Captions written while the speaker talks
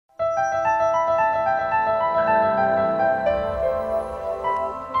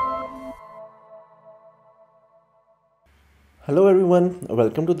Hello everyone,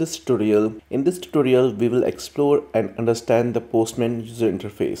 welcome to this tutorial. In this tutorial, we will explore and understand the Postman user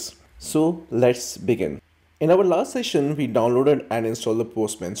interface. So let's begin. In our last session, we downloaded and installed the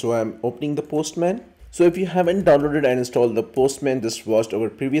Postman. So I'm opening the Postman. So if you haven't downloaded and installed the Postman, just watched our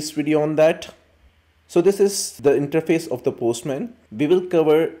previous video on that. So this is the interface of the Postman. We will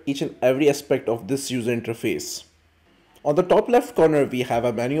cover each and every aspect of this user interface. On the top left corner, we have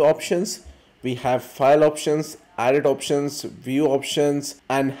a menu options. We have file options, edit options, view options,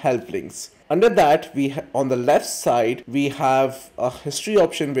 and help links. Under that, on the left side, we have a history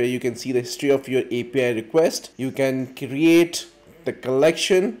option where you can see the history of your API request. You can create the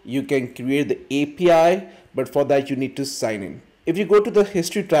collection, you can create the API, but for that you need to sign in. If you go to the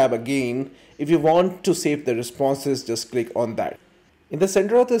history tab again, if you want to save the responses, just click on that. In the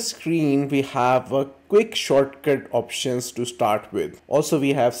center of the screen, we have a quick shortcut options to start with. Also,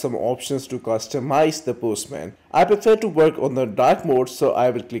 we have some options to customize the Postman. I prefer to work on the dark mode, so I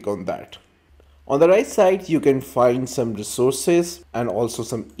will click on that. On the right side, you can find some resources and also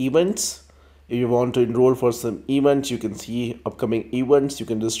some events. If you want to enroll for some events, you can see upcoming events, you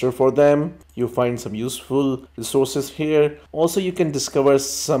can register for them. You find some useful resources here. Also, you can discover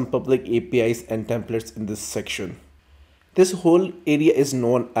some public APIs and templates in this section. This whole area is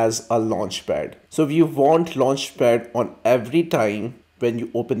known as a Launchpad. So if you want Launchpad on every time when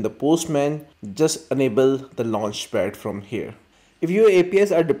you open the Postman, just enable the Launchpad from here. If your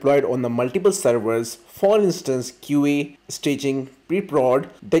APIs are deployed on the multiple servers, for instance QA, staging, pre-prod,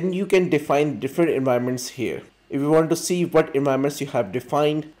 then you can define different environments here. If you want to see what environments you have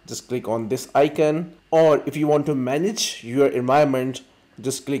defined, just click on this icon. Or if you want to manage your environment,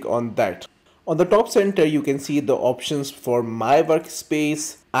 just click on that. On the top center, you can see the options for My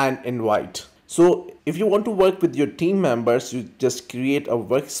Workspace and Invite. So if you want to work with your team members, you just create a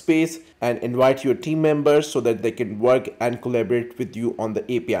workspace and invite your team members so that they can work and collaborate with you on the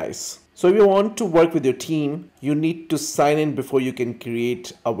APIs. So if you want to work with your team, you need to sign in before you can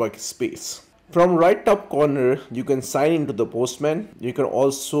create a workspace. From right top corner, you can sign into the Postman. You can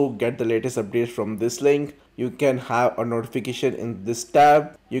also get the latest updates from this link. You can have a notification in this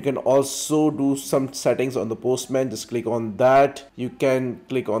tab. You can also do some settings on the Postman. Just click on that. You can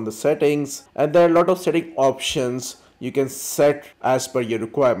click on the settings, and there are a lot of setting options you can set as per your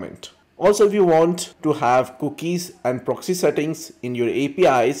requirement. Also, if you want to have cookies and proxy settings in your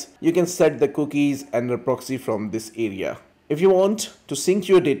APIs, you can set the cookies and the proxy from this area. If you want to sync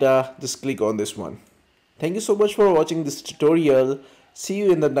your data, just click on this one. Thank you so much for watching this tutorial. See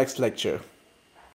you in the next lecture.